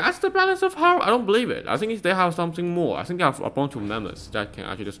against me? That's the balance of power? I don't believe it. I think they have something more. I think they have a bunch of mammoths that can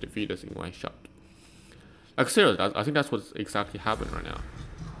actually just defeat us in one shot. Like seriously, I think that's what's exactly happening right now.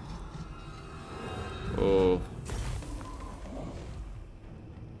 Oh.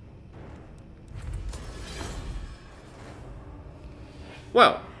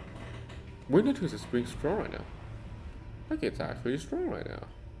 Well, Wintertooth is being strong right now. Like it's actually strong right now.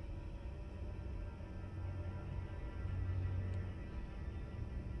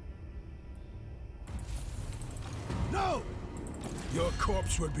 No! Your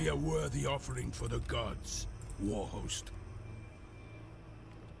corpse would be a worthy offering for the gods, Warhost.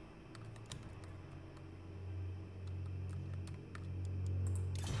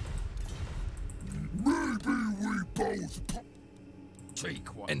 Maybe we both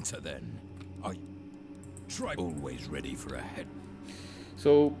Take one. Enter then. I try always ready for a head.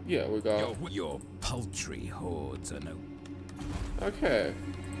 So yeah, we got Your paltry hordes are no. okay.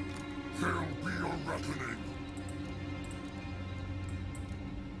 There'll be a reckoning.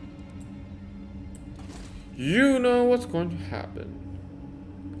 You know what's going to happen.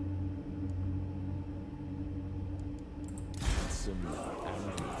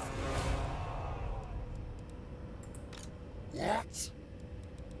 What?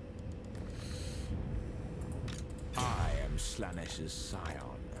 I am Slanesh's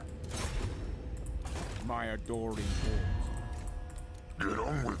scion. My adoring horse. Get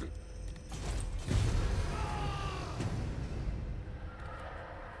on with it.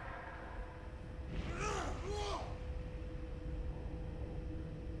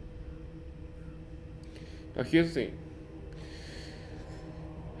 Now here's the thing.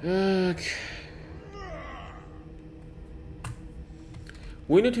 Okay.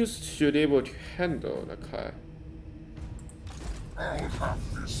 Wintertooth should be able to handle the guy. I'll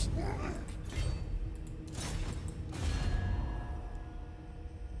have this world.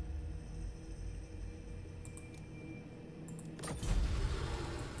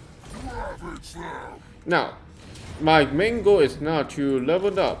 Ravage them. Now, my main goal is now to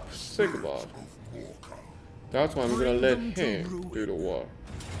level up Sigmund. That's why I'm gonna let him do the war.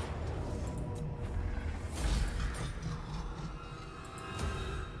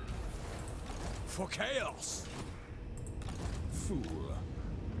 For chaos! Fool.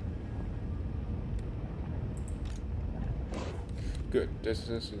 Good. This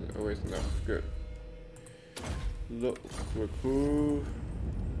is always enough. Good. Look, recruit.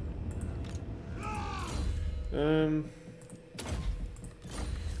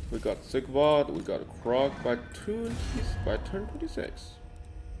 We got Sigvard, we got Krog by turn 26.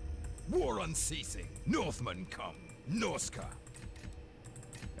 War unceasing. Northmen come. Norska.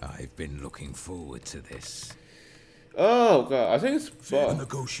 I've been looking forward to this. Oh god, I think it's Fair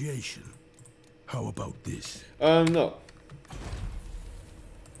negotiation. How about this? No.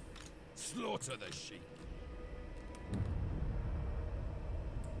 Slaughter the sheep.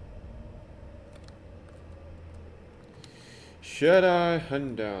 Should I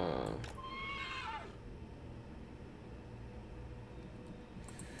hunt down?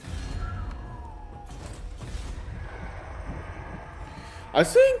 I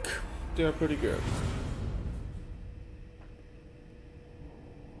think they're pretty good.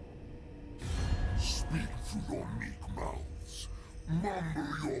 Speak through your meek mouths.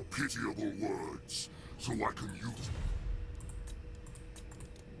 Mumble your pitiable words, so I can use them.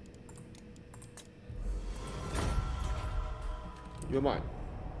 You're mine.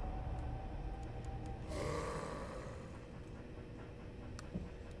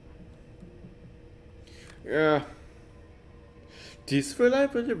 Yeah. Does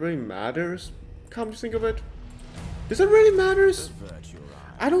reliability really matters? Come to think of it. Does it really matters?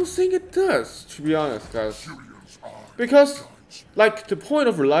 I don't think it does, to be honest, guys. Because, like, the point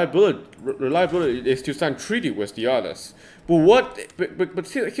of reliability is to sign treaty with the others. But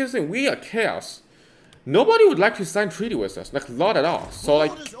here's the thing, we are chaos. Nobody would like to sign treaty with us, like not at all. So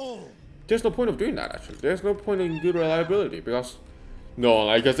like, there's no point of doing that actually. There's no point in good reliability because no one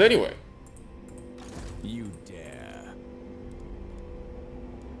likes us anyway. You dare.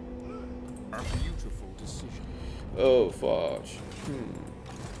 A beautiful decision. Oh fudge.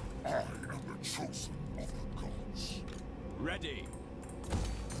 I am the chosen of the gods. Ready.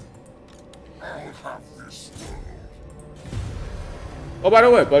 I'll have this world. Oh, by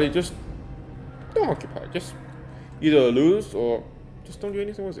the way, buddy, just don't occupy. Just either lose or just don't do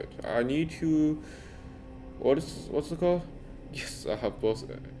anything with it. I need to. What's it called? Yes, I have both.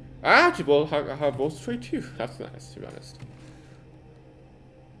 I actually have both trade too. That's nice, to be honest.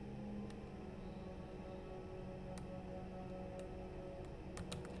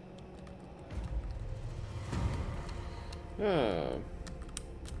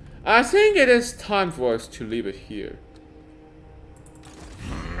 I think it is time for us to leave it here.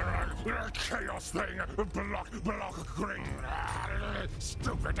 Chaos thing! Block green!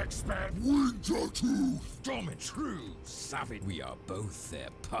 Stupid expand! Winter tooth! Storm true, savage. We are both their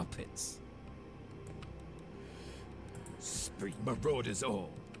puppets. Speak, marauders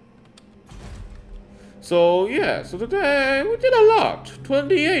all. So yeah, so today we did a lot.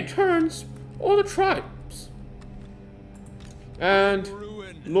 28 turns, all the tribes. And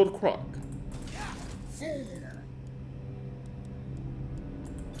Lord Krog.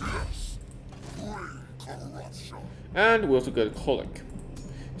 And we also get Colic.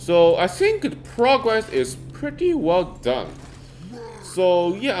 So I think the progress is pretty well done.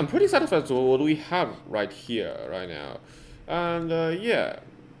 So yeah, I'm pretty satisfied with what we have right here, right now. And yeah.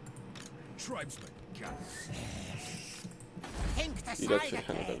 Tribesmen, You guys should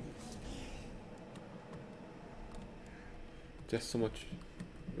handle them. There's so much.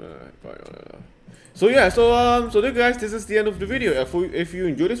 So yeah, so there guys, this is the end of the video. If you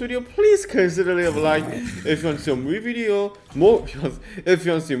enjoyed this video, please consider leaving a like. If you want to see if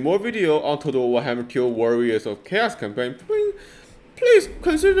you want to see more video on Total War Warhammer 2 Warriors of Chaos campaign, please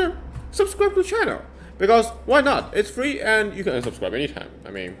consider subscribe to the channel. Because why not? It's free and you can unsubscribe anytime.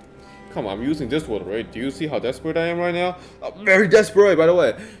 I mean, come on, I'm using this word, right? Do you see how desperate I am right now? I'm very desperate, by the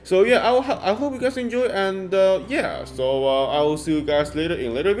way. So yeah, I hope you guys enjoy, and yeah, so I will see you guys later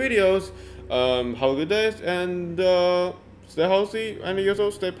in later videos. Have a good day, and stay healthy, and also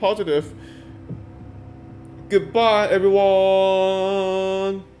stay positive. Goodbye,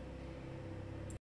 everyone.